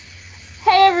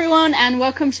everyone, and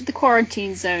welcome to the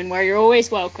Quarantine Zone, where you're always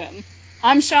welcome.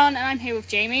 I'm Sean, and I'm here with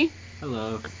Jamie.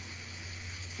 Hello.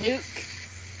 Luke.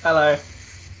 Hello.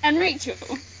 And Rachel.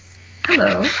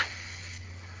 Hello.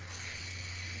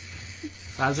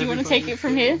 Do you want to take it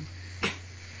from here?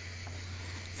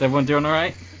 Is everyone doing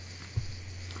alright?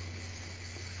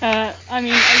 I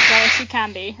mean, as well as you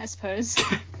can be, I suppose.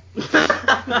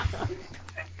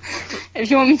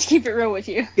 If you want me to keep it real with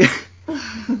you.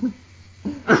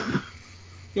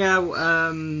 Yeah,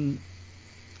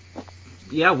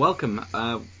 welcome.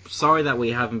 Sorry that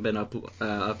we haven't been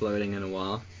uploading in a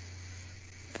while.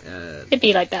 It'd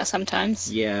be like that sometimes.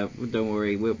 Yeah, don't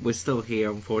worry, we're still here,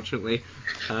 unfortunately.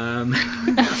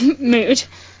 Mood.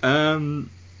 So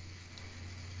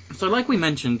like we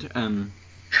mentioned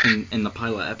in the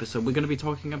pilot episode, we're going to be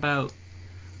talking about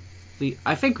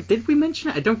I think, did we mention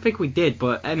it? I don't think we did,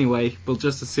 but anyway, we'll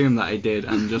just assume that I did,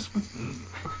 and just...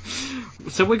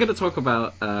 So we're going to talk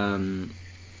about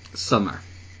summer,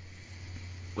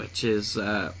 which is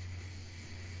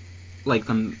like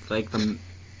the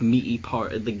meaty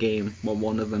part of the game. Well,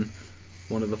 one of the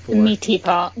four. The meaty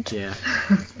part. Yeah.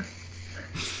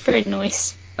 Very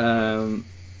nice.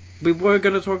 We were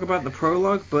going to talk about the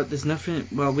prologue, but there's nothing...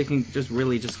 Well, we can just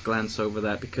glance over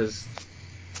that, because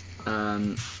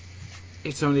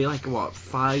it's only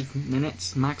 5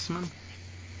 minutes maximum?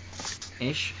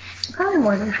 Ish? Probably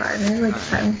more than 5, maybe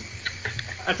 10.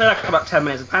 I'd say about 10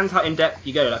 minutes. It depends how in-depth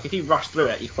you go. If you rush through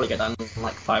it, you can probably get done in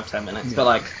 5-10 minutes. Yeah.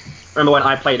 But remember when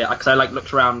I played it, because I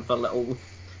looked around for little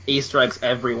Easter eggs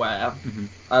everywhere.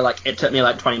 Mm-hmm. It took me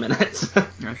 20 minutes.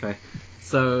 Okay.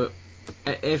 So,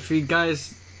 if you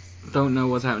guys don't know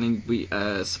what's happening, we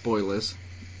spoilers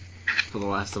for The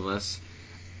Last of Us.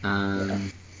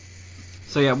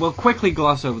 So yeah, we'll quickly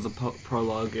gloss over the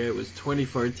prologue. It was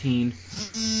 2013.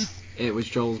 It was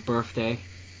Joel's birthday.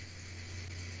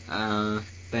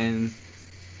 Then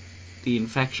the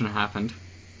infection happened.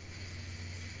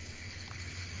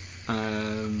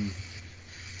 A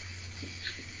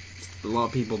lot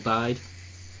of people died.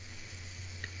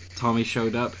 Tommy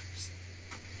showed up.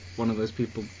 One of those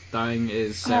people dying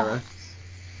is Sarah. Oh.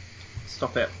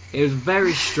 Stop it. It was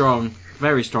very strong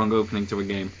opening to a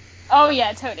game. Oh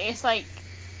yeah, totally. It's like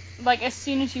as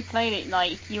soon as you played it,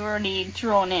 you were already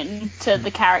drawn in to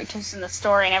the characters and the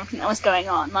story and everything that was going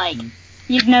on.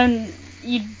 You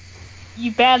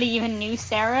barely even knew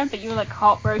Sarah, but you were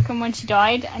heartbroken when she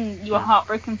died, and you were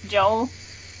heartbroken for Joel.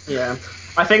 Yeah,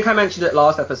 I think I mentioned it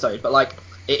last episode, but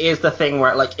it is the thing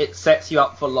where it sets you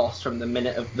up for loss from the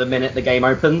minute the game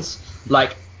opens.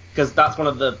 Because that's one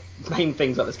of the main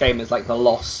things about this game is the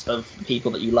loss of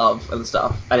people that you love and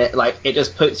stuff, and it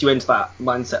just puts you into that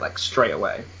mindset straight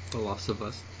away. The Loss of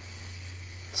Us.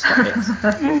 Stop it.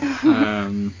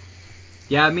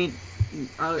 Yeah, I mean,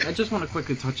 I just want to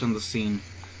quickly touch on the scene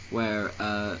where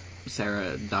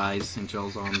Sarah dies in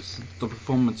Joel's arms. The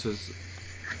performances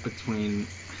between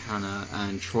Hannah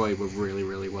and Troy were really,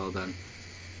 really well done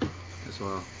as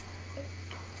well.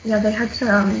 Yeah, they had to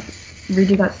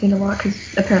redo that scene a lot because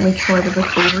apparently Troy was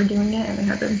over doing it and they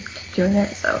had to doing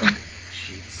it, so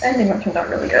Jeez. I think it turned out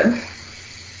really good.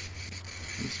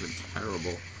 It's been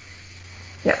terrible.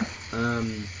 Yeah.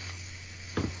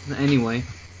 Anyway,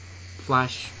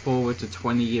 flash forward to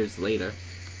 20 years later,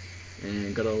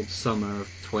 in good old summer of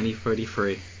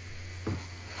 2033.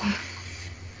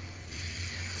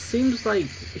 Seems like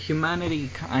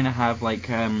humanity kind of have a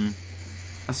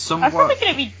somewhat... I'm probably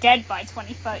going to be dead by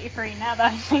 2033 now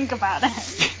that I think about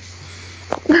it.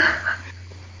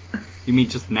 You mean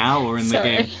just now or in the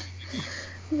game?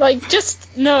 I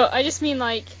just mean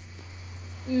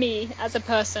me as a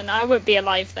person. I won't be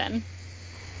alive then.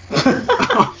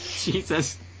 Oh,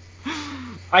 Jesus.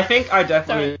 I think I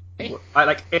definitely...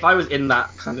 if I was in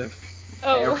that kind of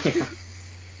area...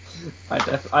 I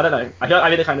don't know. I'd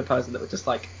be the kind of person that would just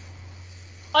I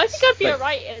think I'd be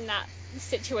alright in that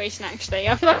situation, actually.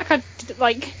 I feel I'd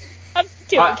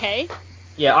do okay.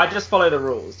 Yeah, I'd just follow the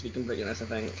rules, to be completely honest, I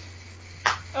think.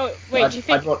 Oh, wait, do you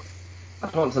think...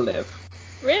 I'd want to live.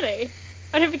 Really?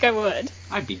 I don't think I would.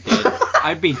 I'd be dead.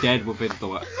 I'd be dead within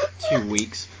 2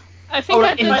 weeks. I think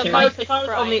I'd live if I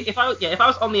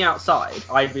was on the outside,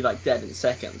 I'd be dead in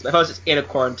seconds. But if I was just in a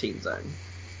quarantine zone...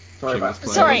 Sorry,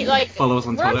 follow us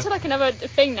on we're Twitter. on to another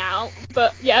thing now,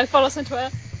 but yeah, follow us on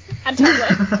Twitter and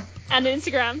Tumblr and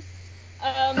Instagram.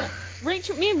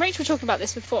 Me and Rachel talked about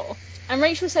this before, and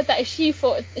Rachel said that if she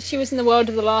thought she was in the world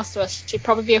of The Last of Us, she'd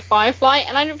probably be a Firefly,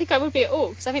 and I don't think I would be at all,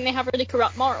 because I think they have really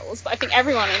corrupt morals, but I think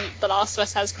everyone in The Last of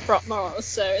Us has corrupt morals,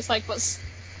 so it's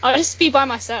I'll just be by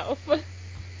myself.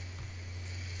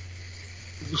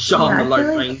 Sean, the Lone I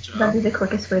feel Ranger. that'd be the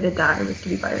quickest way to die, was to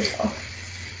be by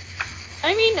yourself.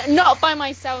 I mean, not by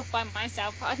myself. I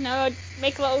don't know. I'd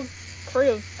make a little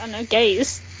crew of, I don't know,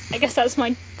 gays. I guess that's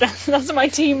my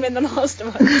team in The Last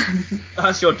of Us.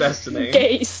 That's your destiny.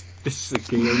 Gays. This is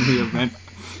a gay only event.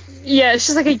 Yeah, it's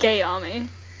just like a gay army.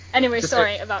 Anyway, Just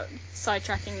sorry about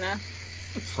sidetracking there.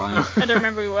 It's fine. I don't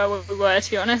remember where we were,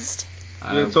 to be honest.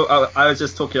 I was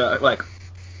just talking about, like,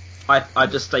 I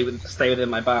just stay within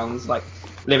my bounds, like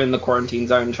live in the quarantine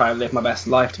zone, try and live my best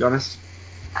life. To be honest,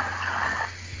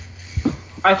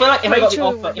 I feel like if I got the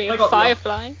offer,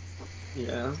 Firefly. If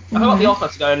I got the offer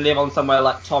to go and live on somewhere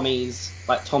like Tommy's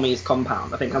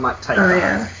compound, I think I might take that.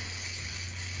 Yeah.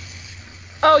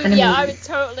 Oh And yeah, I I mean- would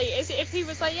totally. If he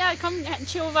was like, yeah, come and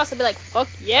chill with us, I'd be like, fuck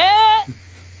yeah.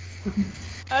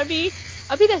 I'd be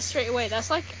there straight away. That's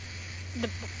like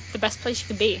the best place you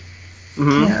can be.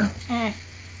 Mm-hmm. Yeah.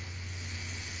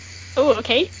 Oh,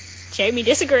 okay. Jamie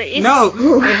disagrees.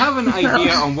 No, I have an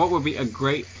idea on what would be a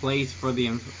great place for the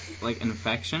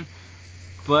infection,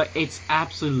 but it's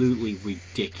absolutely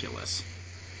ridiculous.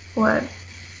 What?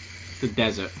 The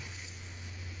desert.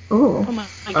 Ooh. Oh my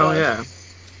god. Oh yeah.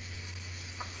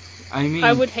 I mean,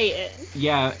 I would hate it.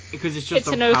 Yeah, because it's just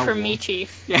It's a no how from warm. me,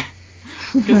 Chief. Yeah,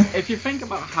 because if you think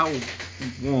about how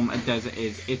warm a desert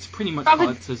is, it's pretty much Rather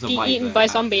hard to be survive eaten there. by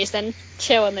zombies than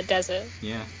chill in the desert.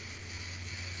 Yeah.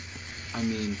 I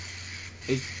mean,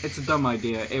 it's a dumb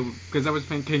idea. Because I was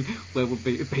thinking, where would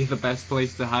be the best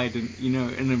place to hide an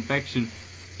infection?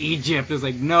 Egypt is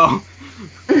like, no.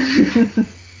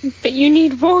 But you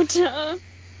need water.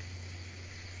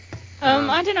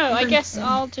 I don't know. I guess Interesting.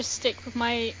 I'll just stick with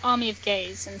my army of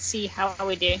gays and see how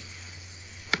we do.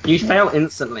 You fail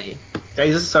instantly.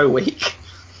 Gaze is so weak.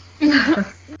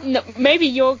 No, maybe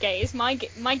your gays. My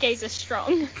gays are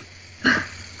strong.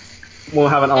 We'll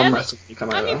have an arm Ellie. wrestle when you come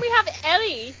over. I mean, we have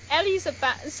Ellie. Ellie's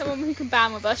someone who can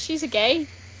band with us. She's a gay.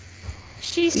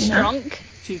 She's Yeah. strong.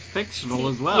 She's fictional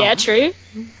as well. Yeah, true.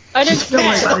 I don't Don't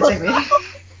worry care. about it, Jamie.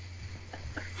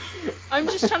 I'm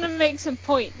just trying to make some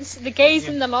points. The gays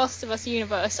in the Last of Us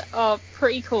universe are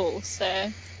pretty cool,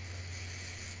 so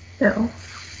Ew.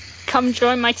 come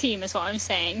join my team is what I'm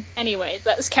saying. Anyway,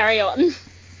 let's carry on.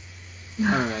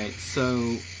 Alright,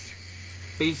 so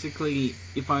basically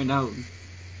you find out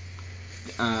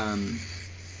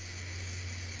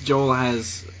Joel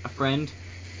has a friend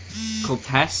called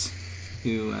Tess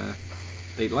who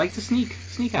they like to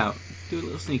sneak out, do a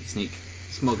little sneak,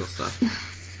 smuggle stuff.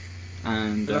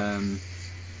 And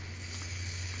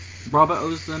Robert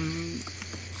owes them,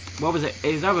 what was it?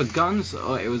 It was either guns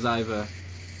or it was either,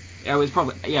 it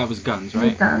was guns,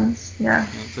 right? Guns. Yeah.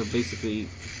 Yeah, so basically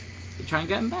they try and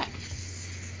get him back.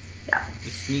 Yeah.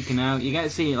 They're sneaking out. You get to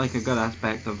see like a good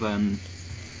aspect of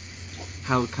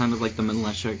how kind of like the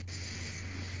militia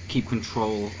keep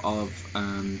control of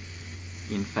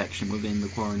the infection within the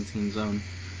quarantine zone.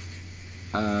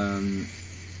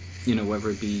 Whether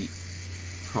it be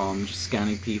from just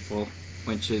scanning people,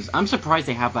 which is, I'm surprised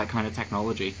they have that kind of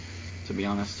technology, to be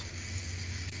honest.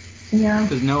 Yeah.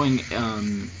 Because knowing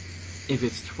if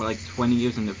it's 20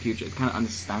 years in the future, it's kind of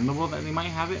understandable that they might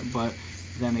have it, but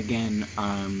then again,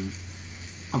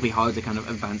 it'll be hard to kind of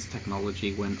advance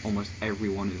technology when almost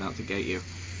everyone is out to get you.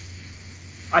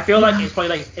 I feel like it's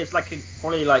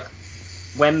probably like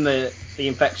when the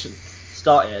infection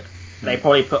started, they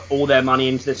probably put all their money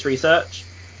into this research,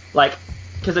 like,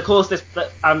 because of course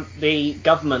the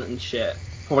government and shit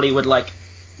probably would like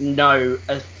know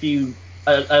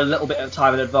a little bit of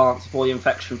time in advance before the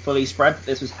infection fully spread that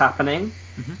this was happening,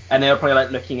 and they were probably like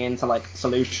looking into like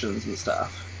solutions and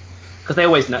stuff, because they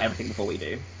always know everything before we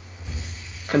do.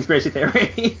 Conspiracy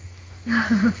theory.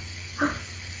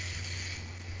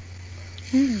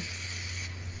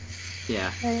 Yeah.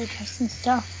 Very interesting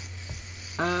stuff.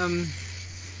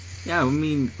 Yeah, I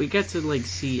mean, we get to like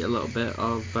see a little bit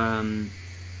of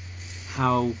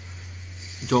how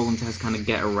Joel and Tess kind of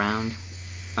get around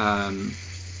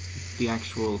the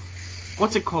actual,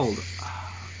 what's it called?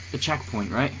 The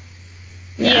checkpoint, right?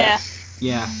 Yes.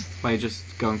 Yeah, by just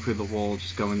going through the wall,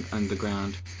 just going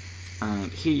underground.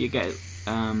 And here you get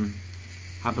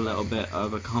have a little bit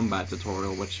of a combat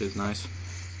tutorial, which is nice.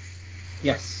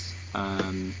 Yes.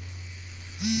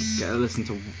 Get to listen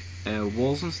to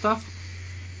walls and stuff.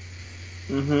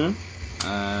 Mhm.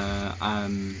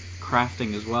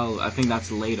 Crafting as well. I think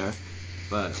that's later,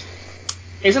 but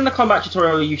Isn't the combat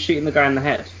tutorial you shooting the guy in the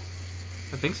head?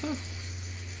 I think so.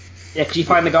 Yeah, because you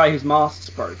find the guy whose mask's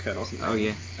broken or something. Oh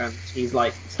yeah. And he's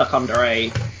like stuck under a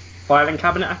filing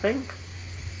cabinet, I think.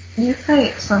 You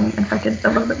fight some infected a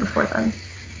little bit before then.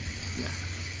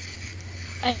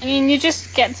 I mean, you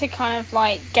just get to kind of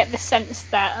like get the sense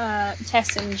that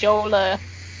Tess and Joel are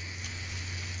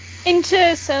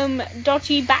into some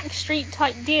dodgy backstreet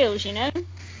type deals, you know?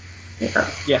 Yeah.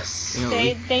 Yes.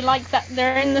 They like that.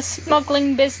 They're in the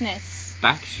smuggling business.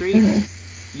 Backstreet?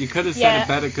 You could have said Yeah. it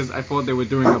better because I thought they were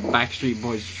doing a Backstreet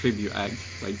Boys tribute act.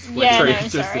 Like, Yeah, True. no,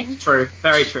 sorry. True.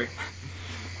 Very true.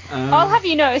 I'll have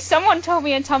you know, someone told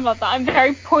me on Tumblr that I'm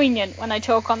very poignant when I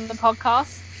talk on the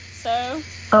podcast. So,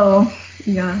 Oh,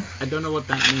 yeah. I don't know what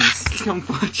that means,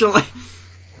 unfortunately.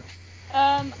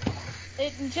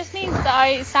 it just means that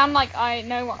I sound like I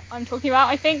know what I'm talking about,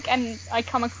 I think, and I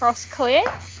come across clear,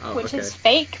 Oh, which okay. is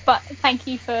fake, but thank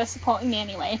you for supporting me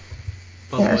anyway.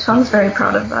 Yeah, Sean's very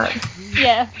proud of that.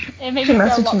 Yeah, it made She me feel a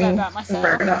messaged lot better me about myself.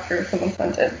 right after someone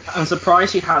sent it. I'm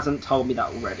surprised she hasn't told me that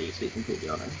already, to be completely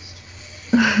honest.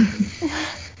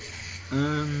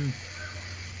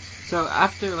 So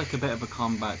after like a bit of a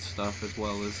combat stuff, as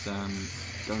well as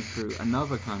going through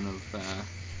another kind of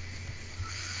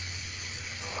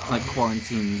like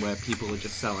quarantine where people are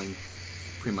just selling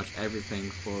pretty much everything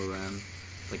for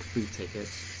like food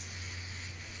tickets.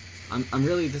 I'm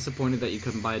really disappointed that you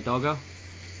couldn't buy a doggo.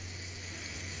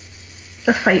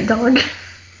 A fight dog.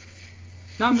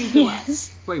 No, I mean,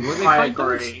 Yes. wait, were they I fight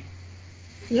dogs? agree.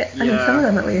 Yeah, I mean, some of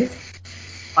them at least.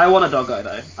 I want a doggo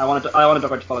though. I want a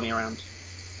doggo to follow me around.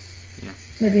 Yeah.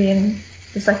 Maybe in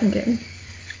the second game.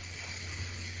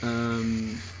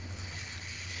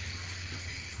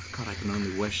 God, I can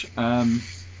only wish.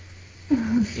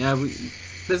 Yeah,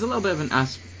 there's a little bit of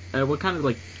an we're kind of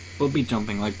like, we'll be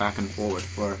jumping like back and forward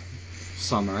for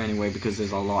summer anyway, because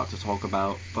there's a lot to talk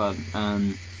about, but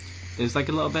there's like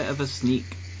a little bit of a sneak,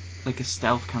 like a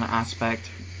stealth kind of aspect,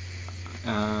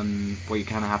 where you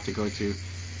kind of have to go to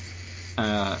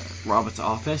Robert's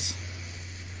office.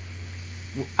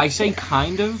 I say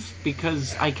kind of,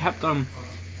 because I kept on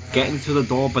getting to the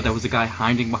door, but there was a guy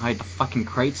hiding behind the fucking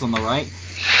crates on the right.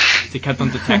 He kept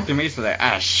on detecting me, so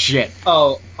they're, shit.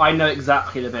 Oh, I know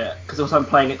exactly the bit, because also I'm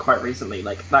playing it quite recently.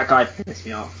 Like, that guy pissed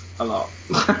me off a lot.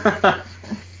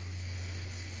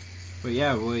 But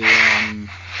yeah, we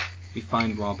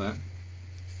find Robert.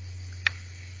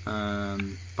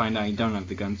 Find out he don't have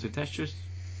the gun, so Tess just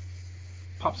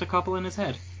pops a couple in his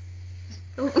head.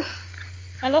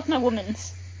 I love my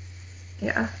women's.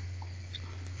 Yeah.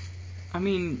 I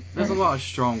mean, there's a lot of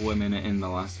strong women in The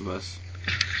Last of Us.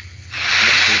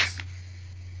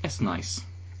 It's nice.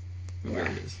 It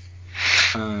really is.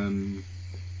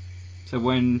 So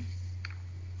when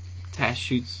Tess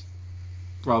shoots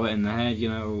Robert in the head, you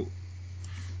know,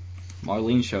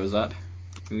 Marlene shows up,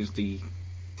 who's the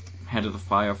head of the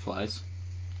Fireflies.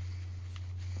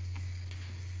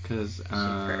 Because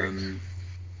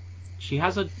she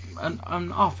has an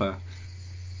offer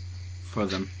for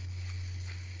them.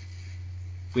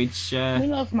 Which, We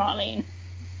love Marlene.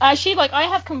 Actually, like, I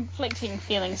have conflicting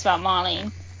feelings about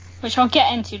Marlene, which I'll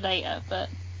get into later, but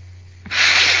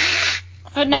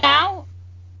for now,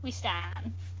 we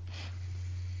stand.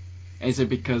 is it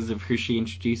because of who she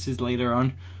introduces later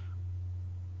on?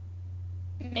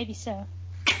 Maybe so.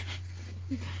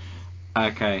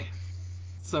 Okay.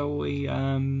 So we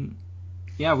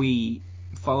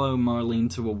follow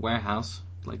Marlene to a warehouse,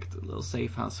 like the little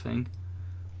safe house thing.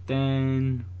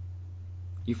 Then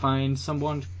you find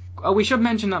someone. Oh, we should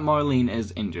mention that Marlene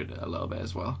is injured a little bit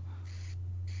as well,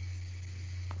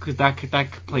 because that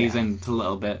plays into a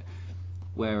little bit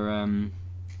where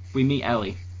we meet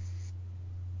Ellie.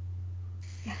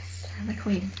 Yes, my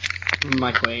queen.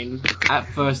 My queen. At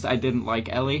first, I didn't like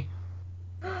Ellie.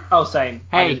 Oh, same.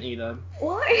 I Hey. didn't either.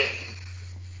 Why?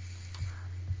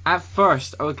 At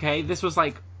first, okay, this was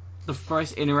like the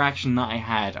first interaction that I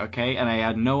had, okay, and I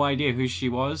had no idea who she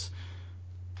was.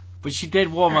 But she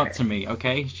did warm up to me,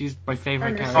 okay? She's my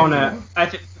favourite character. Oh no, I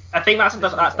think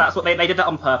that's what they did that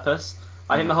on purpose.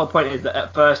 I think the whole point is that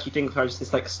at first you think of her as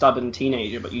this like stubborn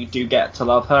teenager, but you do get to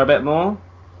love her a bit more.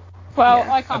 Well,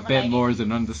 Yeah. I A can't bit relate. more is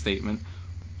an understatement.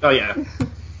 Oh yeah.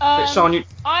 Sean, you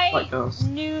I like girls.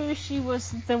 knew she was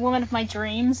the woman of my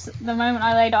dreams the moment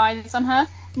I laid eyes on her.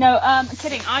 No,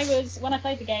 kidding. When I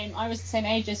played the game, I was the same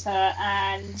age as her,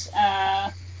 and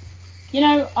you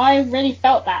know, I really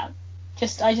felt that.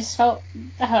 I just felt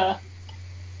her.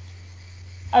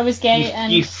 I was gay,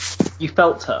 and you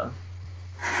felt her.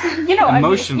 you know what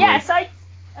Emotionally. I mean. Yes, I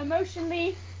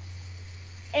emotionally,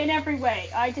 in every way.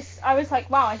 I was like,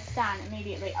 wow, I stand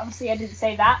immediately. Obviously, I didn't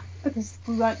say that because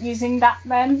we weren't using that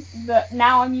then, but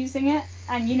now I'm using it,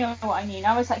 and you know what I mean.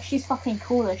 I was like, she's fucking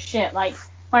cool as shit. Like,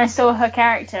 when I saw her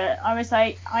character, I was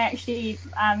like, I actually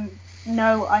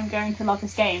know I'm going to love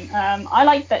this game. I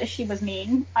liked that she was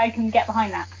mean. I can get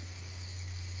behind that.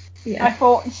 Yeah.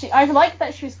 I liked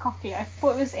that she was cocky. I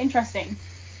thought it was interesting.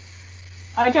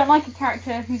 I don't like a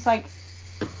character who's like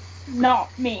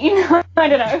not mean. I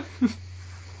don't know.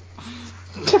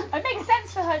 It makes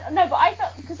sense for her. No, but I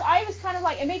felt, because I was kind of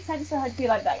like, it makes sense for her to be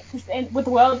like that, because with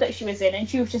the world that she was in, and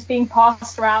she was just being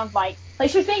passed around, like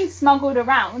she was being smuggled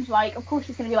around. Like, of course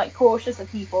she's gonna be like cautious of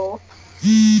people,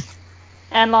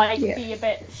 and like be a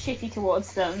bit shitty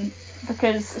towards them,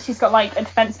 because she's got like a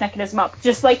defense mechanism up.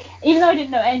 Just like, even though I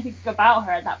didn't know anything about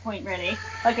her at that point, really,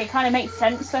 like it kind of makes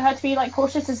sense for her to be like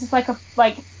cautious. This is like a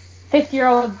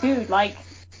 50-year-old dude like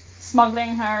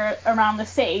smuggling her around the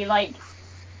city, like.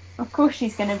 Of course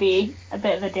she's going to be a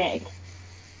bit of a dick.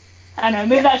 I don't know,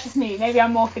 maybe that's just me. Maybe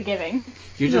I'm more forgiving.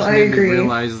 You just made me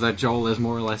realize that Joel is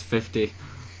more or less 50.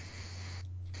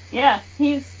 Yeah,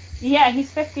 he's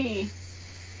 50.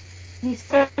 He's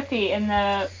 50 in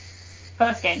the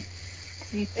first game.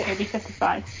 He's going to be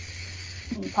 55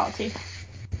 in part 2.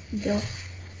 Yep.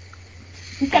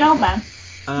 He's getting old, man.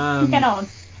 He's getting old.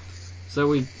 So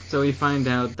we find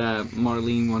out that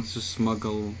Marlene wants to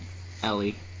smuggle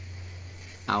Ellie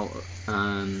out.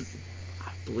 I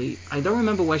don't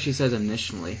remember what she says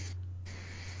initially.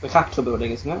 The Capitol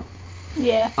building, isn't it?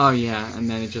 Yeah. Oh yeah, and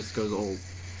then it just goes all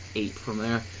ape from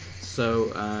there. So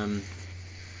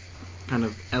kind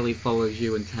of Ellie follows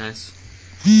you and Tess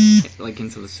like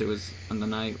into the sewers in the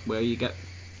night, where you get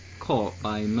caught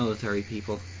by military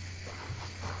people.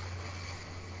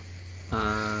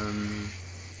 And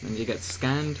you get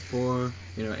scanned for,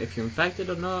 if you're infected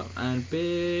or not, and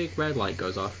big red light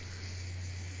goes off.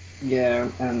 Yeah,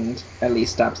 and Ellie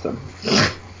stabs them.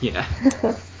 Yeah.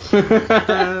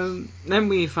 Then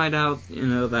we find out,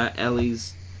 that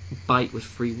Ellie's bite was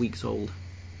 3 weeks old,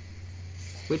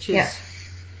 which is. Yeah.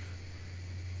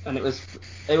 And it was.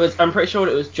 I'm pretty sure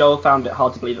it was Joel found it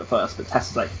hard to believe at first, but Tess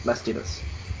was like, "Let's do this."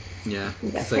 Yeah.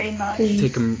 Yeah, It's like, pretty much.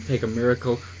 take a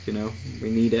miracle.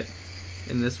 We need it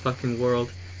in this fucking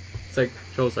world. It's like,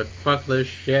 Joel's like, fuck this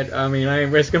shit. I mean, I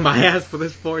ain't risking my ass for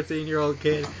this 14-year-old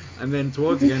kid. And then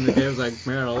towards the end of the day, I was like,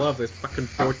 man, I love this fucking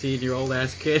 14-year-old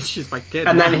ass kid. She's my kid.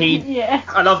 And now. then he. Yeah.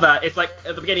 I love that. It's like,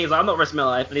 at the beginning, he's like, I'm not risking my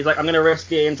life. And he's like, I'm going to risk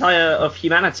the entire of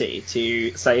humanity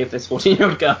to save this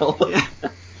 14-year-old girl. Yeah.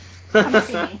 I'm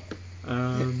kidding.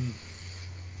 Um.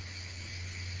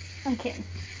 I'm kidding.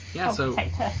 Yeah, I'll so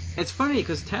protect her. it's funny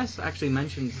because Tess actually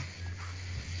mentions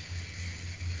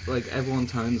like everyone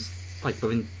turns like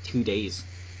within 2 days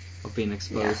of being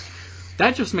exposed. Yeah.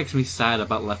 That just makes me sad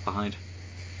about Left Behind.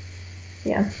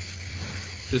 Yeah.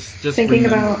 Just Thinking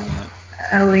about remembering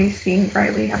that. Ellie seeing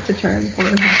Riley have to turn before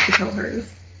they have to kill hers.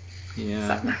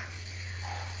 Yeah. So.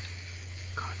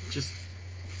 God, just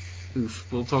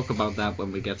oof. We'll talk about that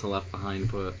when we get to Left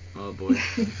Behind, but oh boy.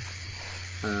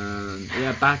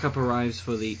 Yeah, backup arrives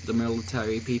for the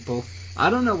military people. I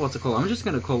don't know what to call them. I'm just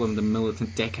going to call them the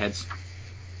militant dickheads.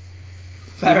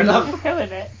 Fair enough. I'm cool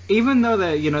with it. Even though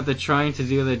they're trying to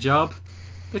do their job,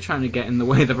 they're trying to get in the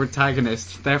way of the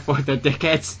protagonist. Therefore, they're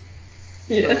dickheads.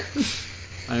 Yeah.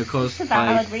 And of course, It's a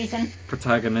by valid reason.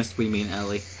 protagonist, we mean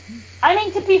Ellie. I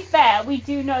mean, to be fair, we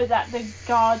do know that the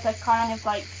guards are kind of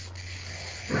like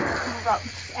corrupt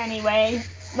anyway.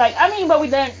 Like, I mean, but we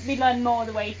learn more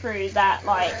the way through that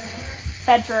like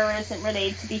Fedra isn't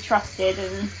really to be trusted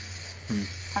and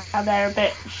how they're a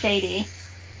bit shady.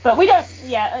 But we don't.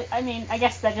 Yeah, I mean, I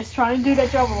guess they're just trying to do their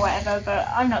job or whatever. But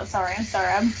I'm not sorry. I'm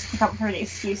sorry. I'm just coming up with really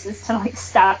excuses to like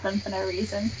stab them for no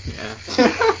reason.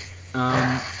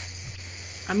 Yeah.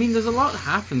 I mean, there's a lot that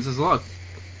happens. There's a lot of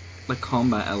like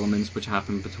combat elements which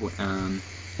happen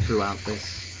throughout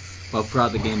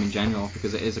the game in general,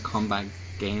 because it is a combat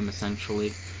game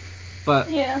essentially. But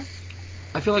Yeah.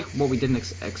 I feel like what we didn't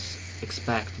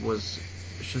expect was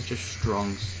such a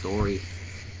strong story.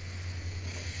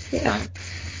 Yeah.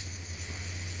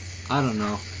 I don't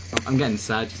know. I'm getting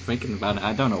sad just thinking about it.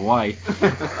 I don't know why.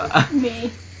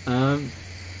 Me.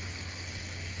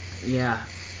 Yeah.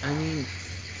 I mean,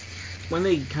 when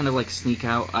they kind of like sneak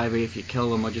out, either if you kill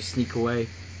them or just sneak away,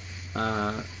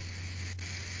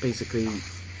 basically,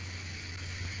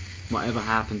 whatever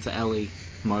happened to Ellie,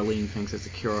 Marlene thinks it's a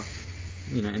cure,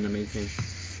 in the making.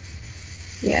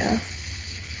 Yeah.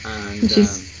 And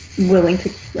she's willing to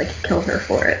like kill her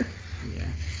for it. Yeah.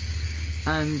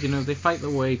 And they fight their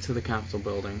way to the Capitol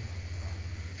building,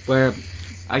 where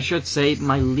I should say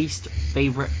my least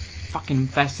favorite fucking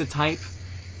infested type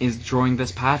is drawing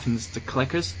this path, and it's the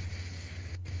clickers.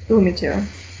 Ooh, me too.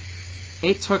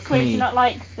 It took Wait, me. do you not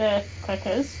like the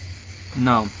clickers?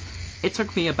 No. It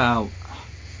took me about,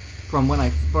 from when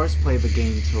I first played the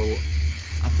game till,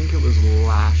 I think it was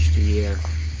last year.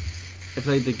 I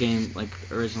played the game, like,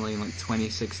 originally in, like,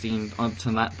 2016, up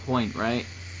to that point, right?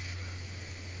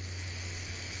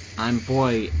 And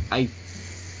boy, I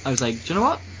was like, do you know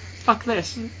what? Fuck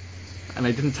this. and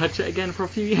I didn't touch it again for a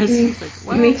few years. Me, It's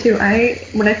like, wow. me too.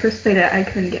 When I first played it, I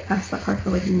couldn't get past that part for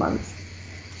like months.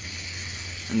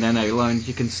 And then I learned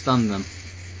you can stun them.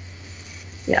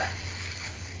 Yeah.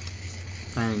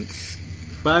 Thanks.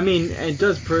 But I mean, it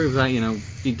does prove that,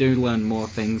 you do learn more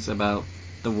things about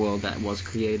the world that was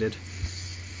created.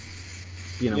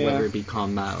 Yeah. Whether it be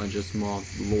combat or just more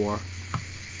lore.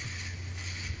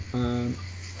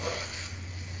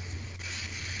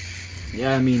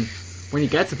 Yeah, I mean, when you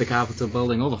get to the Capitol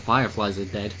building, all the Fireflies are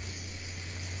dead.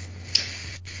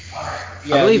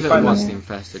 Yeah, I believe you it find was that- the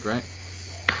Infested, right?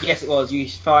 Yes, it was. You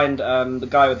find the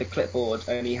guy with the clipboard,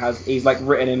 and he's like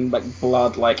written in like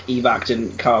blood, like evac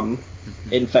didn't come,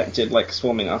 infected, like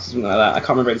swarming us, or something like that. I can't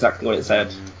remember exactly what it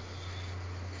said,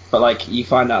 but like you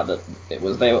find out that it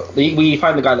was we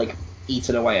find the guy like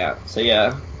eaten away at. So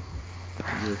yeah.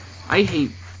 Yeah. I hate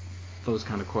those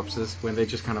kind of corpses when they're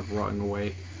just kind of rotting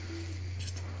away.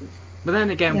 But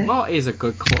then again, Yeah. what is a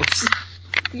good corpse?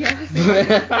 Yeah.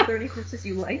 Are there any corpses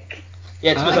you like?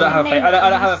 Yeah, it's because I I don't named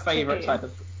have a these favourite two. type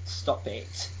of. Stop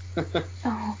it.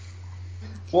 Oh.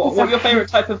 What are your Sorry. favourite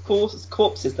type of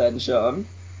corpses then, Sean?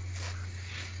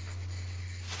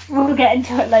 We'll get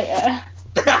into it later.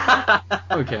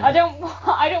 Okay. I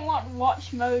don't want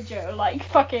Watch Mojo like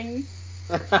fucking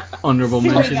Honourable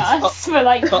suing mentions. us for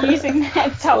like using their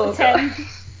top Oh, 10.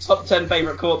 Top 10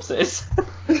 favourite corpses.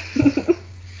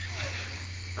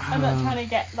 I'm not trying to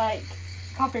get like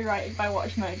copyrighted by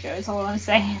Watch Mojo. Is all I'm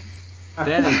saying.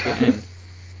 Then again,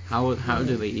 how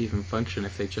do they even function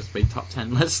if they just make top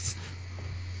 10 lists?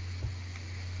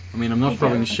 I mean, I'm not They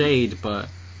throwing don't. shade, but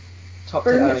Top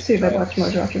We're 10 gonna get sued by anime Watch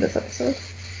Mojo after this episode.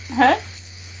 Huh?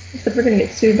 I said we're gonna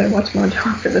get sued by Watch Mojo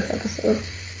after this episode.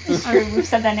 I mean, we've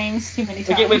said their names too many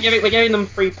times. We're giving them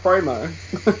free promo.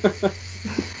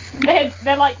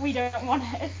 They're like, we don't want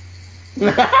it.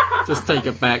 just take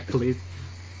it back, please.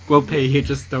 We'll pay you,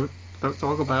 just don't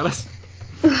talk about us.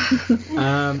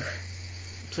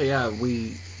 So yeah,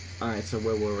 alright, so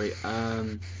where were we?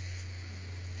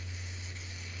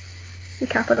 The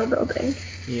Capitol building.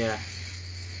 Yeah.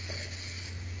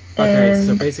 Okay,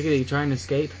 so And- basically you try and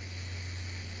escape.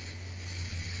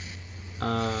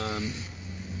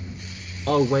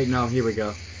 Oh wait, no, here we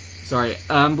go. Sorry,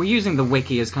 we're using the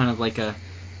wiki as kind of like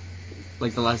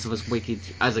the Last of Us wiki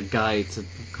as a guide to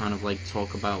kind of like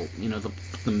talk about,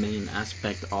 the main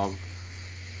aspect of,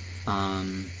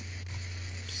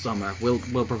 summer. We'll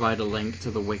provide a link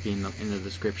to the wiki in the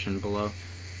description below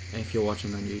if you're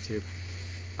watching on YouTube.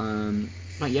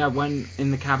 But yeah, when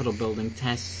in the Capitol building,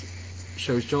 Tess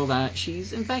shows Joel that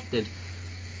she's infected.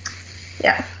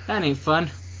 Yeah. That ain't fun.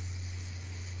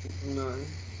 No. Mm-hmm.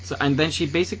 So, and then she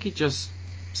basically just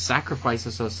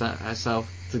sacrifices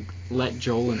herself to let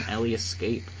Joel and Ellie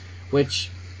escape,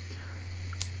 which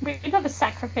We have a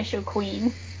sacrificial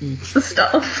queen.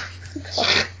 Stop.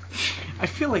 I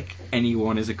feel like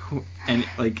anyone is a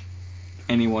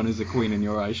anyone is a queen in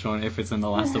your eyes, Sean, if it's in The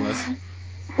Last of Us.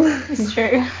 It's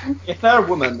true. If they're a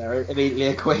woman, they're immediately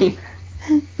a queen.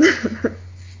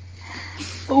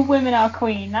 All women are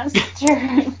queen, that's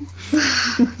true.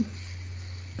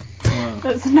 Wow.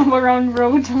 That's the number one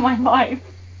rule to my life.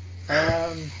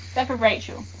 Except for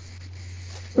Rachel.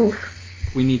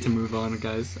 Oof. We need to move on,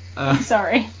 guys.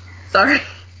 Sorry. Sorry.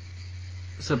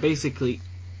 So basically,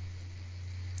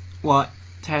 what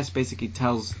Tess basically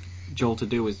tells Joel to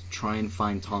do is try and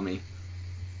find Tommy,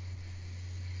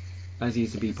 as he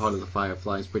used to be part of the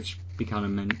Fireflies, which we kind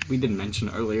of we didn't mention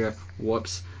earlier.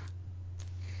 Whoops.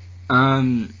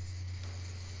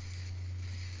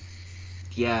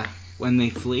 Yeah, when they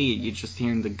flee, you just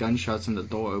hearing the gunshots and the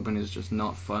door open is just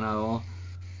not fun at all.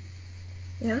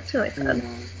 Yeah, that's really sad.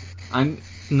 And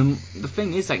the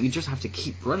thing is that you just have to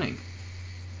keep running,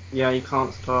 Yeah, you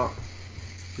can't stop.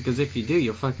 because if you do,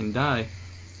 you'll fucking die.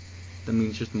 That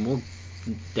means just more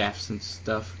deaths and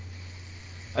stuff.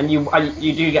 And you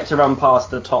do get to run past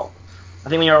the top. I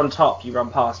think when you're on top, you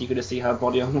run past, you can just see her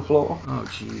body on the floor. Oh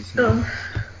jeez, no.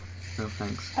 Oh. No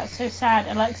thanks. That's so sad.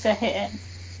 Alexa hit it.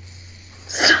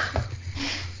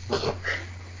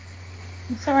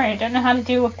 I'm sorry, I don't know how to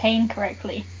deal with pain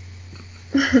correctly.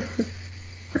 I'm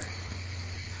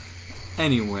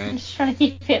Anyway, just trying to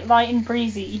keep it light and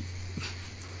breezy.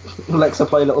 Alexa,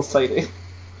 play Little Sadie.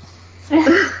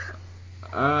 It's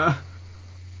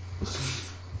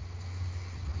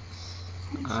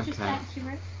just Okay.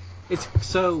 accurate. It's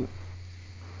so.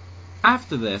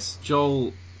 After this,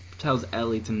 Joel tells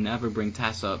Ellie to never bring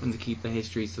Tess up and to keep the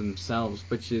histories to themselves,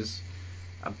 which is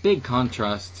a big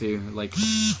contrast to like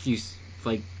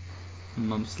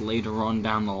months later on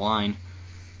down the line,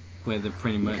 where they're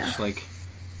pretty much like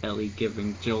Ellie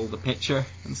giving Joel the picture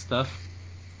and stuff.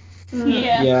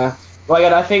 Yeah. Yeah. Like,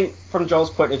 and I think from Joel's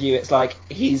point of view, it's like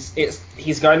he's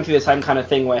going through the same kind of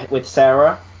thing with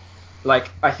Sarah. Like,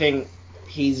 I think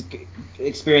he's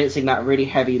experiencing that really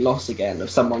heavy loss again of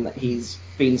someone that he's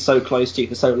been so close to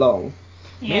for so long.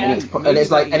 Yeah. And it's probably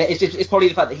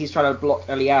the fact that he's trying to block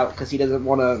Ellie out because he doesn't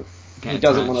want to. He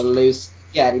doesn't want to lose.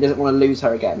 Yeah, he doesn't want to lose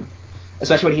her again,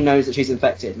 especially when he knows that she's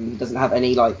infected and he doesn't have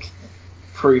any like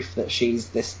proof that she's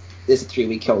this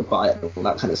 3-week-old by it, all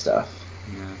that kind of stuff.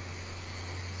 Yeah.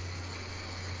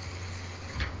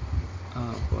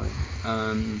 Oh boy.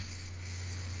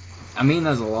 I mean,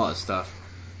 there's a lot of stuff.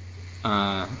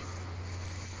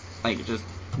 Like, just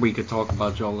we could talk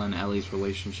about Joel and Ellie's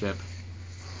relationship,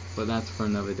 but that's for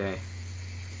another day.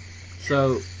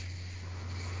 So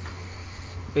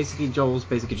basically, Joel's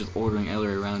basically just ordering Ellie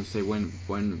around to say when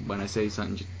I say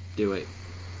something, just do it.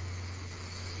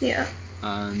 Yeah.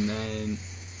 And then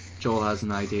Joel has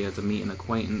an idea to meet an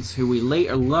acquaintance who we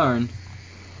later learn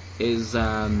is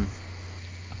oh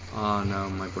no,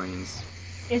 my brains.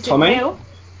 Is Tommy? it Bill?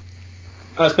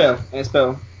 Oh, it's Bill. It's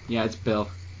Bill. Yeah, it's Bill.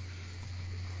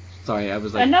 Sorry, I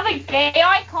was like Another gay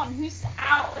icon who's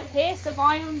out here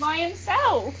surviving by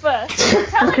himself.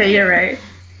 Okay, you're right.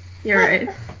 You're right.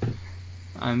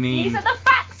 I mean, These are the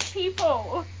facts,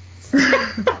 people.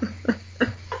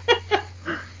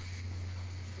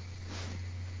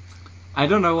 I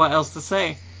don't know what else to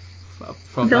say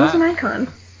from Bill's that. an icon.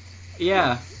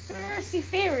 Yeah. Conspiracy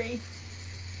theory.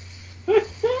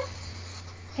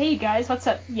 Hey guys, what's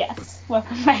up? Yes,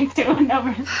 welcome back to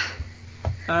another.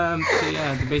 So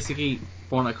yeah, they basically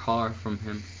want a car from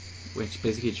him, which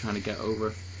basically trying to get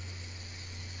over.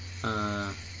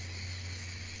 I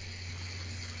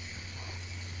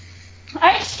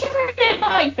actually really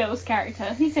like Bill's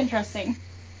character. He's interesting.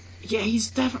 Yeah,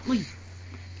 he's definitely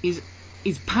he's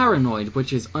paranoid,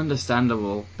 which is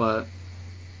understandable, but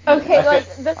Okay, like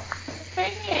the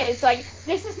thing is, like,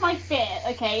 this is my fear.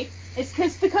 Okay, it's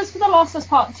because for The Last of Us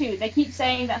Part 2, they keep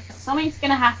saying that something's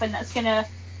gonna happen that's gonna,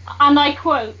 and I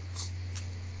quote,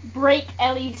 break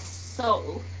Ellie's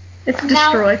soul. It's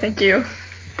destroy, thank you.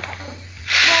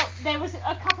 Well, there was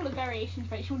a couple of variations,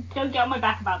 Rachel. Don't get on my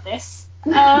back about this.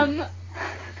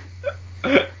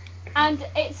 And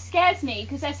it scares me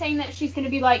because they're saying that she's going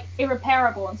to be like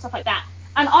irreparable and stuff like that.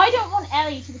 And I don't want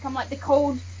Ellie to become like the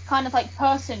cold kind of like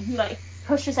person who like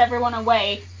pushes everyone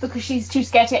away because she's too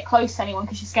scared to get close to anyone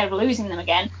because she's scared of losing them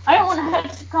again. I don't want her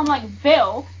to become like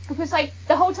Bill because like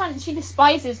the whole time she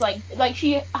despises like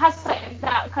she has like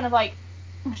that kind of like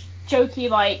jokey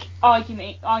like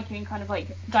arguing kind of like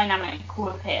dynamic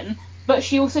with him, but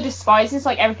she also despises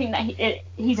like everything that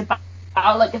he's about,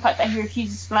 like the fact that he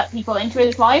refuses to let people into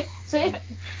his life. So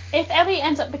if Ellie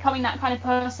ends up becoming that kind of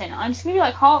person, I'm just gonna be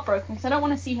like heartbroken because I don't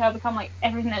want to see her become like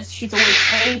everything that she's always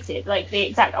hated, like the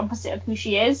exact opposite of who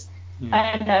she is. Yeah.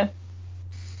 I don't know.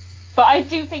 But I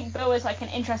do think Bill is like an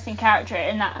interesting character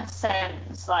in that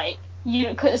sense, like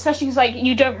especially because like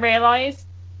you don't realize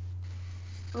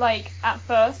like at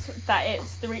first that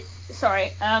it's the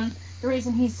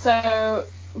reason he's so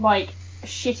like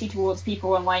shitty towards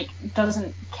people and like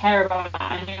doesn't care about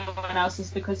anyone else is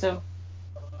because of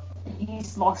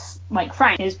he's lost like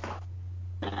Frank his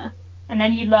partner. And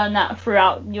then you learn that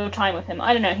throughout your time with him.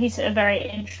 I don't know, he's a very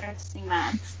interesting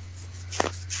man.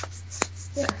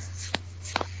 Yeah.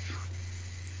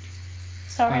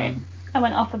 Sorry, I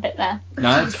went off a bit there.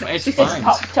 no, it's It fine.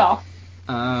 popped off.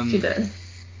 She did.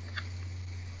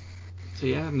 So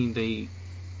yeah, I mean they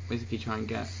basically try and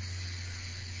get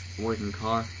a working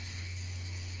car.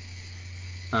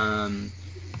 But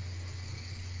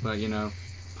you know,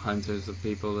 hunters of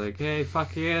people like, hey,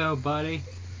 fuck you, buddy.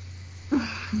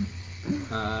 And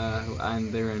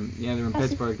they're in That's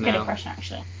Pittsburgh a good now. impression,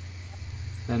 actually.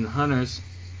 Then the hunters,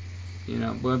 you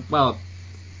know, well,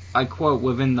 I quote,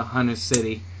 within the hunter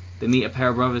city, they meet a pair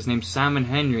of brothers named Sam and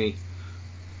Henry.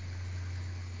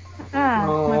 My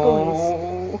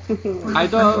boys. I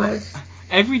don't.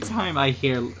 Every time I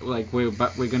hear like we're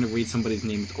gonna read somebody's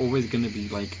name, it's always gonna be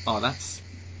like, oh, that's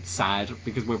sad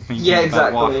because we're thinking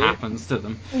about what happens to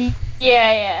them.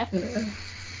 Yeah.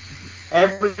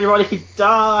 Everybody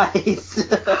dies.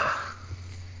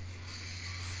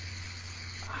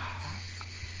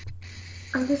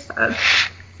 I'm just sad.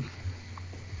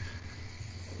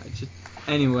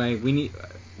 Anyway, we need.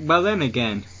 Well, then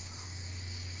again,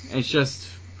 it's just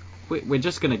we're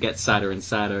just gonna get sadder and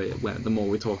sadder the more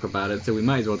we talk about it. So we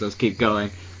might as well just keep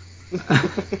going.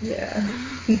 Yeah.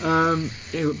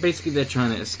 Basically, they're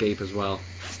trying to escape as well,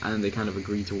 and they kind of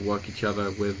agree to work each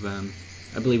other with.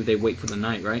 I believe they wait for the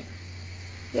night, right?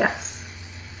 Yes.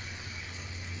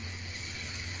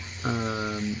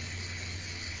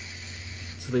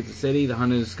 to leave the city, the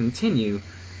hunters continue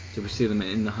to pursue them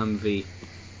in the Humvee,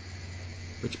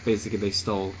 which basically they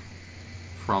stole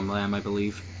from them, I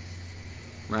believe.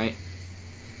 Right?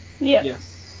 Yeah. Yes.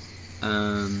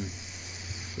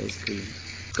 Basically,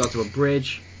 got to a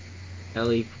bridge.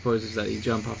 Ellie proposes that he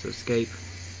jump off to escape.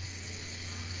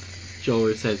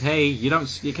 Joel says, "Hey, you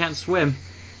can't swim."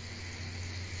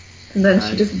 And then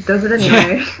she just does it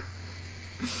anyway.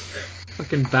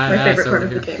 Fucking My badass favorite part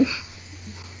over of the here. game.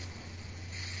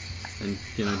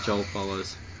 And Joel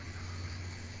follows.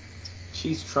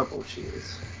 She's trouble, she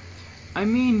is. I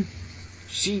mean,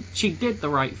 she did the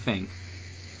right thing,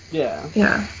 Yeah.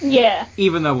 Yeah. Yeah.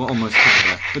 even though it almost killed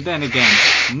her. But then again,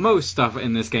 most stuff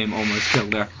in this game almost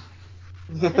killed her.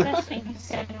 The best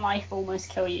things in life almost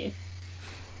kill you.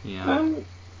 Yeah.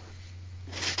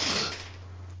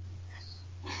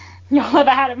 Y'all ever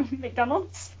had a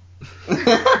McDonald's?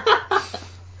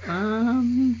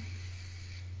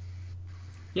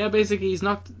 Yeah, basically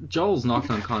Joel's knocked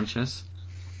unconscious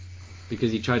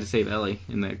because he tried to save Ellie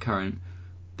in the current.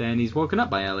 Then he's woken up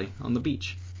by Ellie on the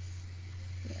beach.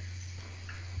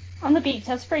 On the beach,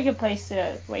 that's a pretty good place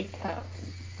to wake up.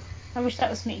 I wish that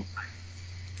was me.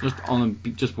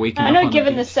 Just waking I up know, on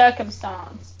given the the beach.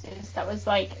 circumstances, that was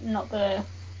like not the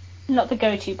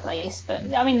go-to place.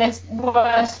 But I mean, there's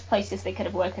worse places they could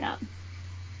have woken up.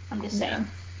 I'm just saying.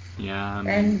 Yeah, I mean,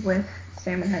 And with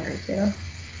Sam and Henry too.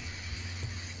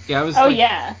 yeah, I was. Oh like,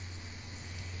 yeah.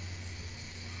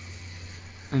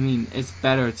 I mean, it's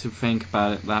better to think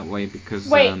about it that way because.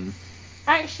 Wait.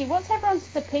 Actually, what's everyone's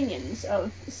opinions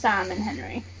of Sam and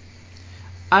Henry?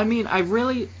 I mean, I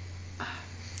like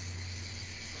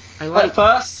At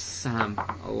first, Sam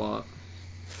a lot.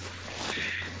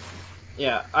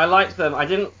 yeah, I liked them.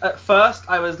 At first,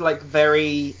 I was like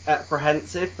very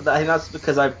apprehensive, but I think that's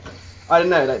because I don't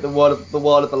know, like the world of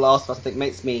The Last of Us, I think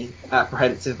makes me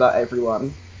apprehensive about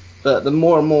everyone. But the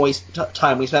more and more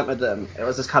time we spent with them, it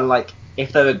was just kind of like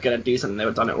if they were gonna do something, they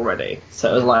would have done it already. So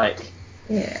it was like,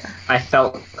 Yeah. I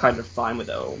felt kind of fine with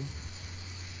it all.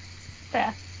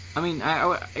 Fair. I mean,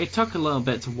 it took a little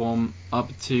bit to warm up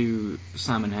to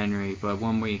Sam and Henry, but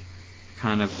when we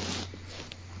kind of,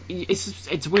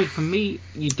 it's weird for me.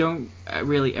 You don't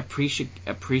really appreciate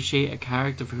a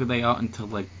character for who they are until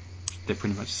like they're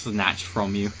pretty much snatched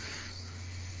from you.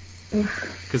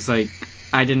 Because like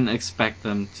I didn't expect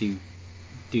them to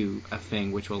do a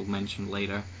thing which we'll mention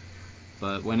later,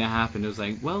 but when it happened, it was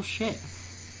like, well, shit.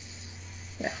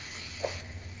 Yeah.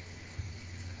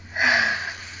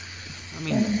 I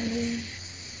mean,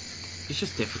 it's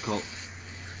just difficult.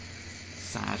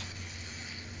 Sad.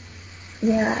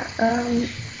 Yeah,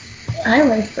 I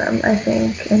like them, I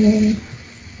think. I mean,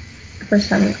 the first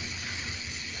time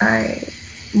I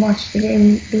watched the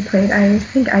game be played, I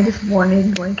think I just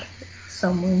wanted, like,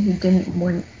 someone who didn't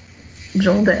want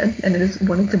Joel dead, and I just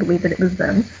wanted to believe that it was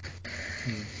them.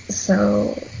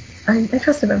 So, I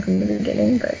trusted them from the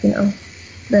beginning, but,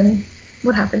 then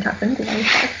what happened, and I was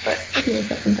shocked, but I feel like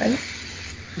that sometimes.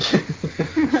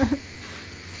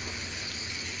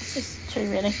 It's just true,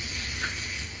 really.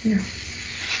 Yeah.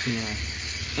 Yeah.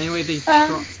 Anyway,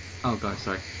 oh god,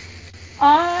 sorry.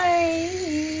 I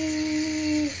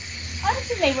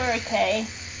think they were okay.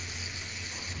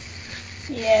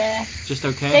 Yeah. Just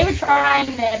okay? They were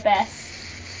trying their best.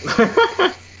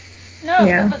 No,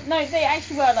 Yeah. but no, they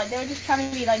actually were. Like, they were just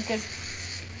trying to be like good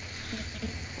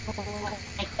people, like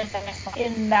the best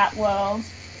in that world.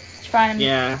 Trying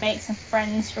to make some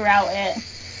friends throughout it.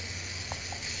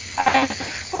 I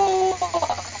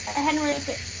thought Henry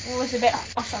was a bit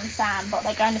harsh on Sam, but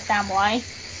like I understand why.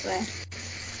 So.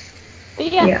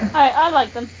 But yeah. I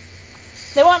like them.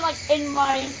 They weren't like in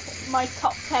my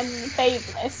top 10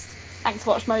 favourite list. Thanks,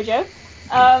 Watch Mojo.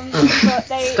 But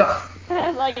they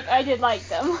like I did like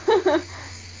them.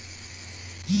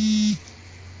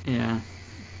 Yeah.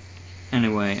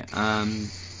 Anyway,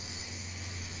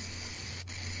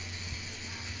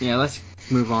 yeah, let's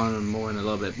move on and in a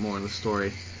little bit more in the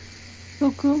story.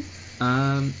 Cool.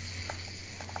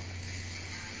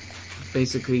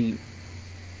 Basically,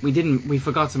 we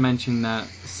forgot to mention that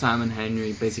Sam and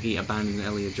Henry basically abandoned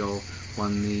Ellie and Joel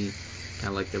when the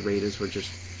the raiders were just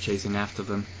chasing after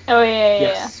them. Oh yeah.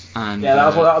 Yes. And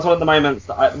that was one of the moments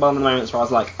where I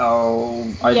was like,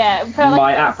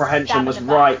 my apprehension was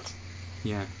right.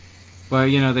 Yeah.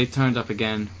 Well, they turned up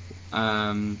again.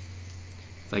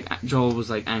 Joel was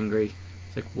like angry.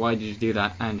 It's like, why did you do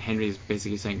that? And Henry's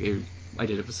basically saying, I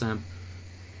did it for Sam.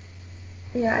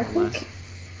 Yeah, I think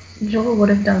Joel would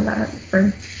have done that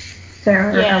for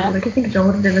Sarah or Ellie. Like, I think Joel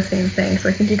would have done the same thing, so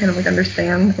I think you kind of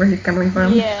understand where he's coming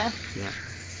from. Yeah.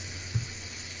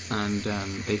 And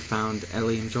they found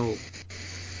Ellie and Joel.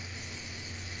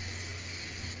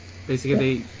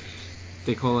 basically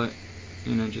they call it,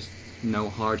 just no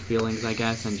hard feelings, I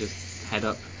guess, and just head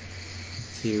up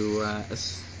to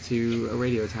a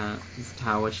radio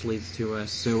tower, which leads to a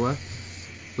sewer.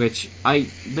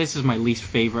 This is my least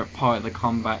favorite part of the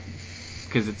combat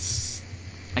because it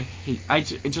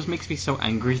just makes me so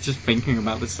angry just thinking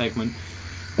about this segment.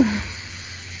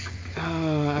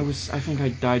 I think I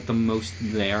died the most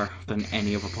there than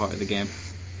any other part of the game.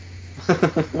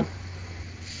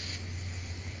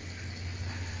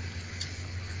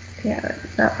 Yeah,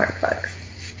 that part sucks.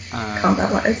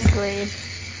 Combat-wise. Agreed.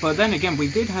 But then again, we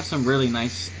did have some really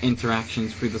nice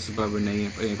interactions through the suburban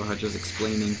neighborhood, just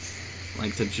explaining,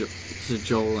 like, to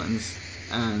Joel and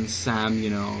Sam,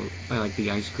 like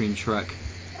the ice cream truck.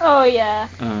 Oh yeah.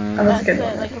 That's a good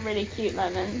one. Like a really cute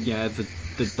moment. Yeah, the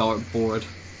dartboard.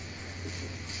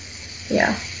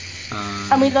 Yeah.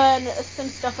 And we learn some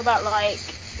stuff about like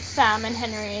Sam and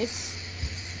Henry's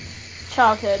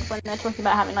childhood when they're talking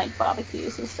about having like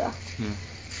barbecues and stuff. Yeah.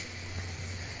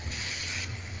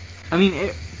 I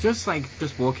mean, just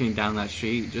walking down that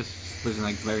street just was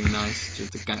like very nice,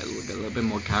 just to get a little bit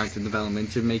more character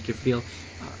development to make you feel,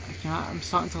 I'm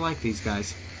starting to like these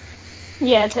guys.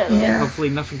 Yeah, totally. Yeah. Hopefully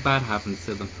nothing bad happens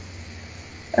to them.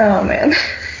 Oh man.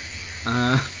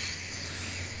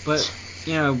 But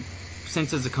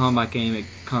since it's a combat game, it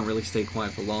can't really stay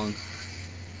quiet for long.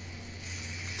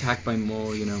 Attacked by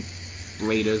more,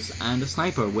 raiders and a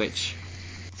sniper, which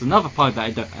is another part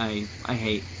that I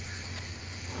hate.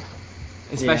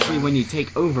 Especially when you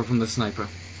take over from the sniper.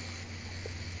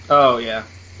 Oh yeah.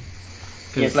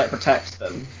 You have to protect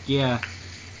them. Yeah.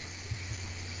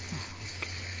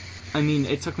 I mean,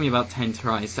 it took me about 10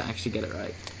 tries to actually get it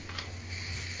right.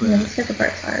 But Yeah, the second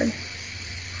part's hard.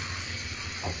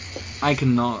 I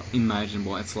cannot imagine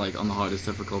what it's like on the hardest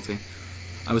difficulty.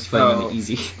 I was playing on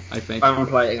easy, I think. I'm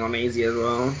playing on easy as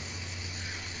well.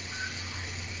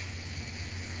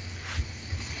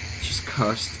 Just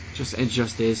cursed. It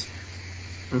just is.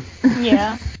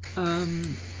 Yeah.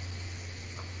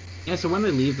 Yeah, so when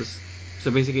they leave this,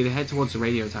 so basically they head towards the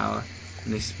radio tower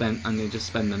and they just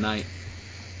spend the night.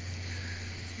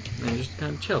 And they just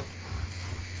kind of chill.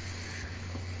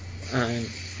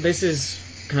 This is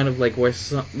kind of like where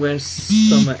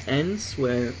summer ends,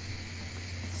 where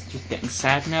it's just getting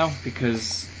sad now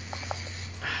because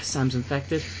Sam's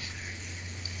infected.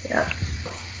 Yeah.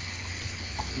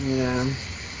 Yeah.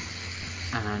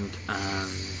 And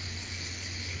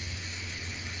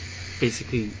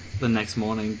basically the next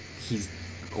morning he's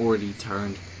already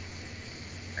turned.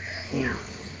 Yeah.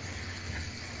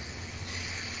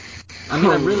 I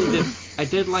mean, I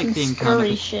did like the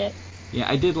encounter. Shit. Yeah,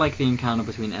 I did like the encounter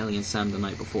between Ellie and Sam the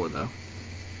night before, though.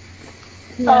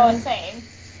 Oh, same.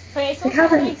 But it's also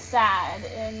really sad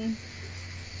in,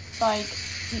 like,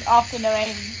 after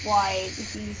knowing why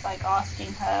he's, like,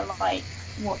 asking her, like,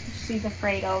 what she's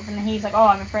afraid of, and he's like, oh,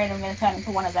 I'm afraid I'm going to turn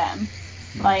into one of them.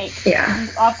 Like,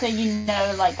 after you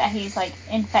know, like, that he's, like,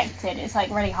 infected, it's, like,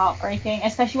 really heartbreaking,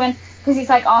 especially because he's,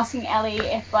 like, asking Ellie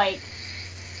if, like,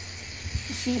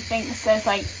 she thinks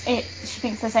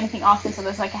there's anything after this, or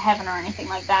there's like a heaven or anything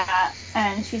like that,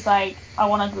 and she's like, I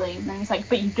want to believe, and then he's like,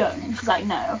 but you don't, and she's like,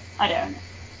 no, I don't,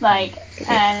 like,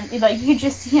 and like you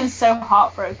just see him so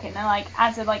heartbroken, and like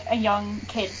as a young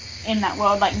kid in that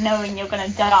world, like knowing you're gonna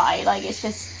die, like it's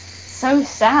just so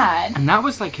sad. And that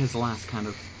was like his last kind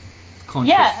of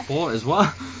conscious thought as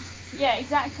well. Yeah,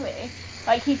 exactly.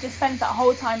 Like he just spends that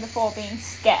whole time before being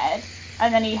scared,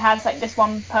 and then he has like this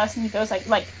one person he feels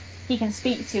like he can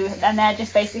speak to, and they're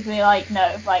just basically like,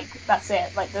 no, like that's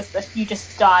it, like this you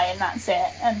just die and that's it,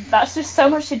 and that's just so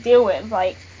much to deal with,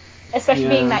 like especially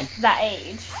being that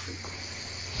age.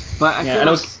 But I feel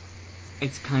like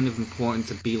it's kind of important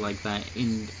to be like that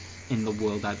in the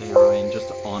world that they are in,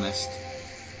 just honest.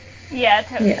 Yeah,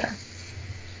 totally.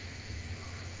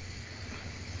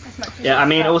 Yeah, I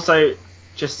mean, also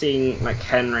just seeing like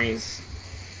Henry's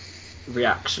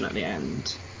reaction at the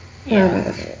end.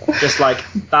 Yeah. Just like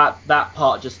that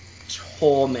part just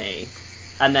tore me,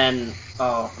 and then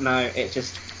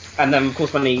and then of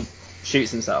course when he shoots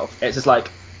himself, it's just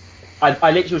like I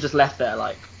literally was just left there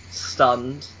like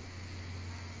stunned.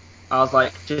 I was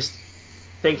like just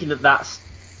thinking that that's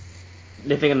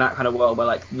living in that kind of world where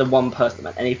like the one person that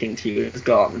meant anything to you is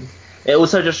gone. It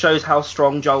also just shows how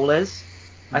strong Joel is,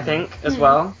 I think, as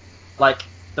well. Like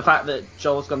the fact that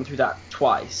Joel's gone through that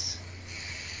twice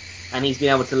and he's been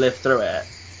able to live through it.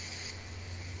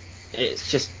 It's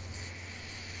just,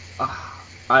 I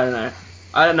don't know.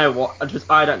 I don't know what I'd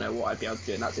be able to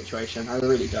do in that situation. I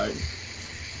really don't.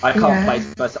 I can't place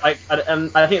myself. I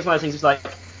think it's one of those things. It's like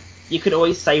you could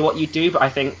always say what you do, but I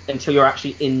think until you're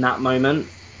actually in that moment,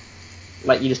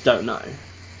 Like, you just don't know.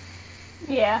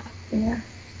 Yeah. Yeah.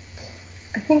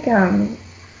 I think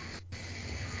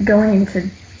going into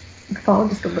fall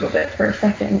just a little bit for a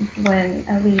second when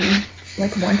Ellie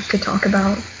like wants to talk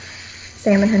about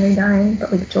Sam and Henry dying,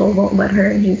 but like Joel won't let her,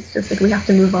 and he's just like, we have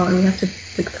to move on, we have to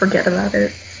like forget about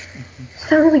it.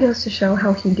 That really goes to show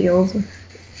how he deals with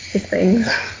his things.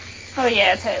 Oh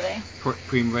yeah, totally.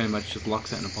 Pretty much just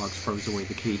locks it in a box, throws away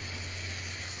the key.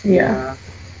 Yeah.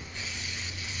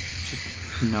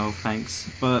 Just, no thanks.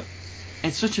 But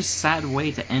it's such a sad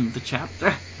way to end the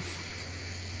chapter.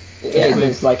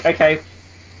 It's like, okay,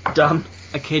 done.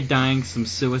 A kid dying, some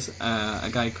a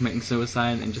guy committing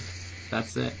suicide, and just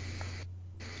that's it.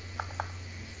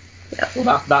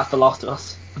 Well, that's The Last of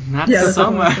Us. And that's Yeah,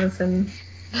 summer. And...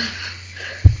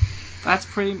 That's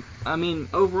pretty. I mean,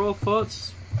 overall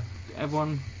thoughts.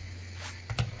 Everyone.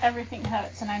 Everything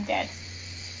hurts and I'm dead.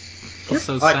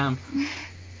 Also, Like- Sam.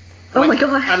 Oh my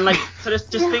god. And like, so just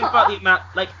think about the amount.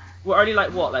 Like, we're only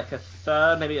like what, like a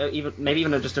third, maybe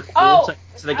even just a quarter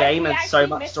to the game, and so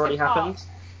much has already happened.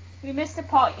 We missed a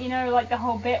part, like the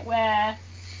whole bit where,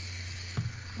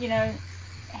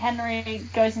 Henry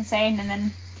goes insane and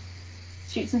then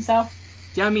shoots himself.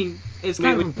 Yeah, I mean, it's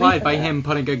kind of implied by him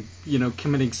putting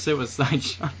committing suicide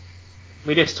shot.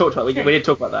 We just talked about. We did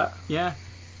talk about that. Yeah.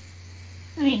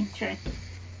 I mean, true.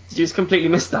 Did you just completely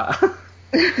miss that?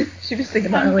 She was thinking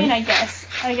about I mean, Ellie.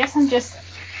 I guess I'm just.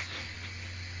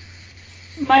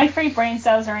 My 3 brain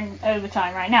cells are in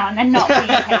overtime right now, and they're not being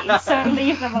paid, so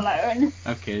leave them alone.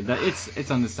 Okay,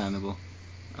 it's understandable.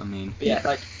 I mean, Yeah,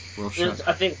 like, we'll shut.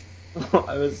 I think what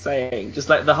I was saying, just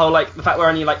like the whole the fact we're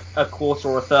only like a quarter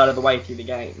or a third of the way through the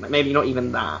game, like maybe not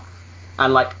even that,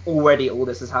 and like already all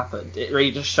this has happened. It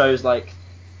really just shows like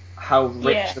how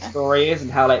rich the story is and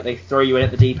how like they throw you in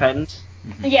at the deep end.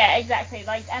 Mm-hmm. Yeah, exactly.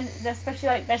 Like, and especially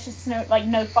like there's just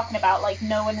no fucking about. Like,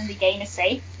 no one in the game is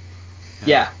safe.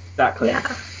 Yeah, exactly. Yeah.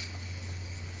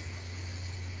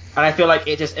 And I feel like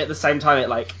it just at the same time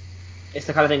it's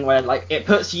the kind of thing where like it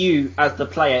puts you as the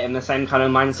player in the same kind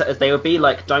of mindset as they would be.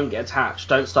 Like, don't get attached,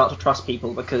 don't start to trust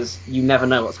people because you never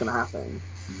know what's going to happen.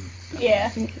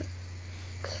 Yeah.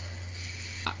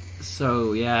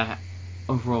 So yeah,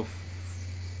 overall,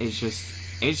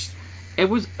 it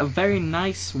was a very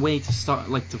nice way to start,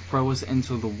 like, to throw us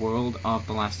into the world of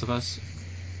The Last of Us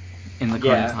in the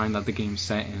current time that the game's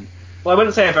set in. Well, I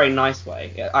wouldn't say a very nice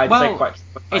way. I'd say quite.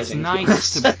 It's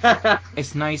nice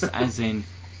it's nice as in,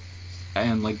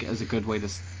 and like as a good way to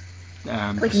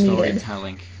Like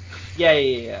storytelling.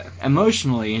 Yeah.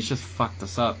 Emotionally, it's just fucked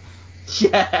us up.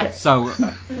 Yeah. So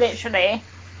Literally.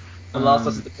 The Last of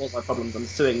Us is the cause of my problems. I'm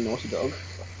suing Naughty Dog.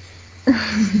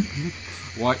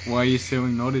 Why are you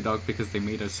suing Naughty Dog? Because they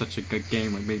made us such a good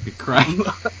game, it made me cry.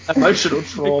 Emotional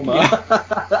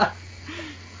trauma.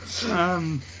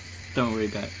 Don't worry,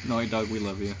 that Naughty Dog, we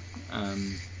love you.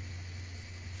 And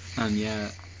yeah,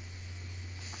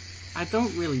 I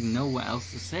don't really know what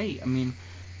else to say. I mean,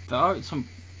 there are some.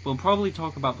 We'll probably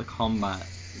talk about the combat,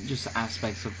 just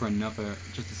aspects of for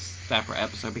just a separate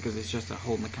episode, because it's just a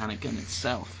whole mechanic in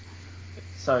itself.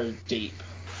 So deep.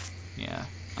 Yeah,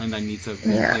 and I need to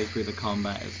replay through the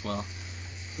combat as well.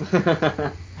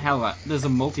 Hell, there's a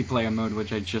multiplayer mode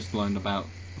which I just learned about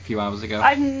a few hours ago.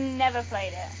 I've never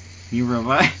played it. You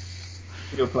revive.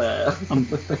 Your player.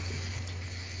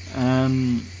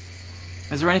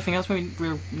 Is there anything else we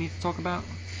need to talk about?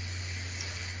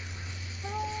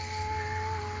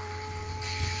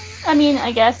 I mean,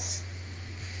 I guess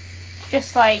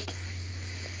just like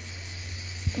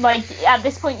at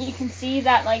this point you can see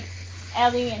that like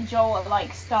Ellie and Joel are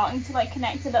like starting to like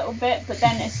connect a little bit, but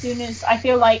then as soon as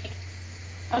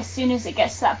it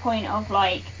gets to that point of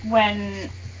like when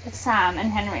Sam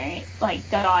and Henry like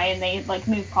die and they like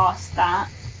move past that,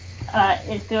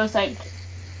 it feels like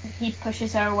he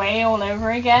pushes her away all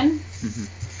over again.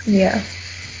 Mm-hmm. Yeah.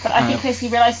 But I think because he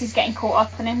realizes he's getting caught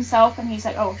up in himself and he's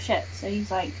like, oh shit, so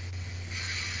he's like,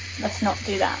 let's not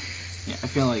do that. Yeah, I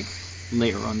feel like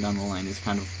later on down the line is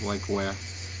kind of like where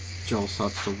Joel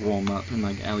starts to warm up and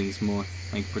like Ellie's more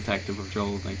like protective of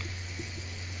Joel, like,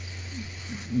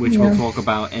 which we'll talk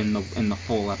about in the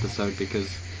fall episode,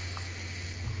 because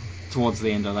towards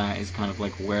the end of that is kind of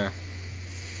like where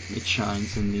it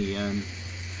shines in the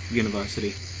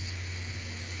university.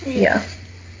 Yeah.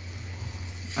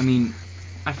 I mean,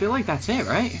 I feel like that's it,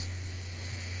 right?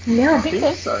 Yeah, I think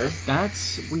so.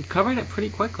 We covered it pretty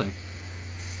quickly.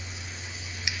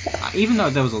 Even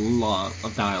though there was a lot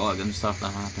of dialogue and stuff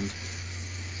that happened.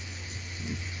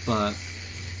 But,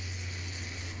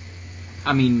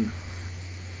 I mean,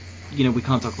 we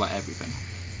can't talk about everything.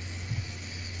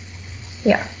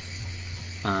 Yeah.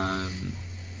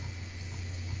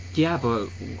 Yeah, but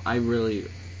I really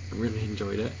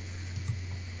enjoyed it.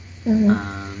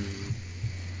 Mhm.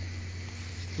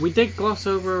 We did gloss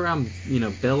over around,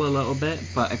 Bill a little bit,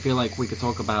 but I feel like we could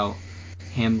talk about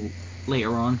him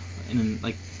later on in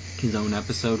like his own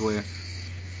episode where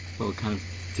we'll kind of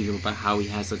deal about how he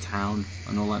has a town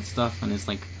and all that stuff and his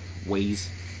like ways.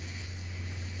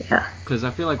 Yeah. Because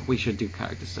I feel like we should do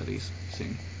character studies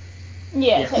soon.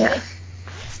 Yeah, Yes. totally.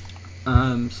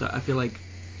 Yeah. So I feel like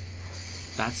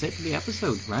that's it for the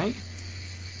episode, right?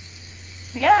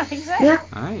 Yeah, I think so. Yeah.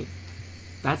 All right,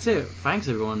 that's it. Thanks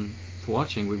everyone for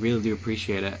watching. We really do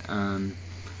appreciate it.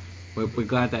 We're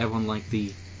glad that everyone liked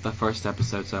the first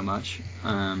episode so much.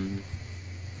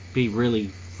 We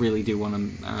really do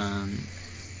want to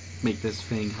make this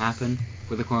thing happen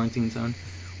with the quarantine zone.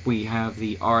 We have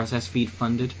the RSS feed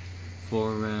funded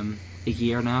for a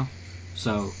year now,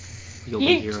 so you'll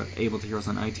be able to hear us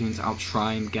on iTunes. I'll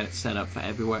try and get it set up for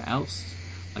everywhere else,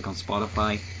 like on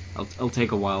Spotify. It'll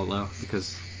take a while though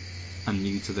because I'm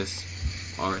new to this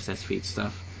RSS feed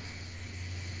stuff.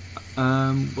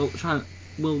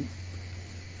 We'll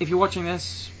if you're watching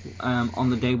this on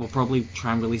the day, we'll probably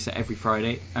try and release it every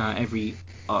Friday, every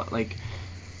like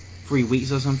 3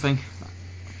 weeks or something.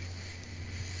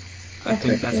 I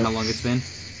think that's how long it's been.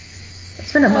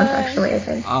 It's been a month actually, I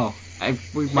think. Oh,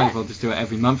 we might as well just do it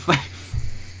every month.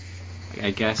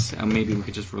 I guess, and maybe we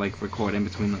could just like record in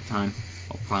between that time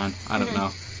or plan. I don't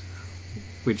know.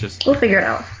 We'll figure it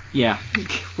out. Yeah,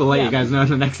 we'll let you guys know in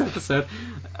the next episode.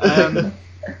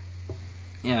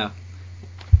 Yeah.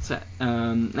 So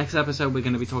next episode we're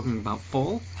going to be talking about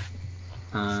fall,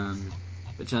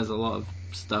 which has a lot of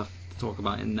stuff to talk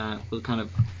about in that. We'll kind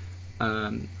of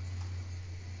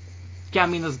yeah, I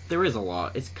mean, there is a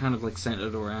lot. It's kind of like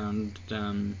centered around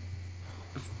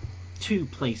 2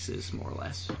 places, more or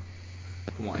less,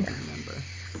 from what I can remember.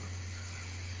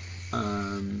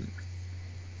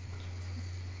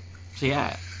 So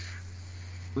yeah,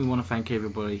 we want to thank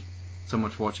everybody so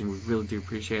much for watching. We really do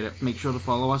appreciate it. Make sure to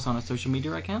follow us on our social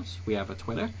media accounts. We have a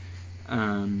Twitter,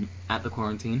 at The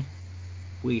Quarantine.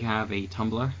 We have a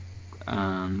Tumblr,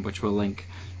 which we'll link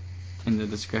in the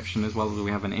description, as well as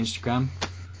we have an Instagram.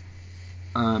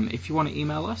 If you want to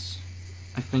email us,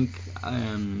 I think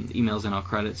email's in our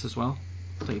credits as well.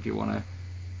 So if you want to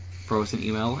throw us an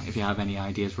email, if you have any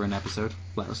ideas for an episode,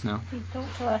 let us know. Please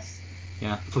talk to us.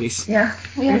 Yeah, please. Yeah.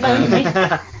 We are lonely.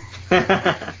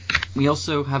 We We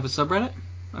also have a subreddit,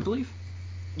 I believe.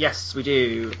 Yes, we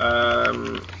do.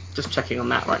 Just checking on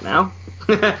that right now.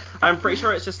 I'm pretty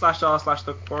sure it's just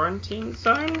 /r/the quarantine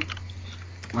zone.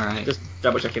 Alright. Just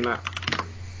double checking that.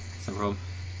 No problem.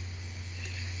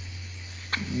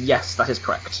 Yes, that is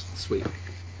correct. Sweet.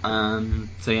 So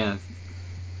yeah,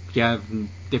 you have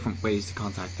different ways to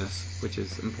contact us, which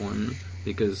is important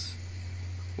because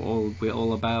we're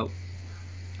all about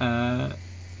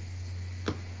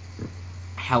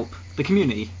help the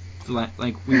community.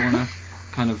 Like we want to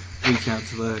kind of reach out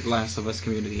to the Last of Us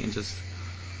community and just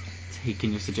take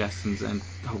in your suggestions and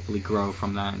hopefully grow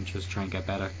from that and just try and get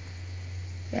better.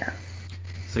 Yeah.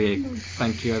 So yeah,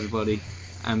 thank you everybody,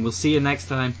 and we'll see you next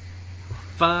time.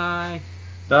 Bye.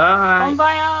 Bye. Bon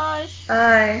voyage.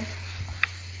 Bye.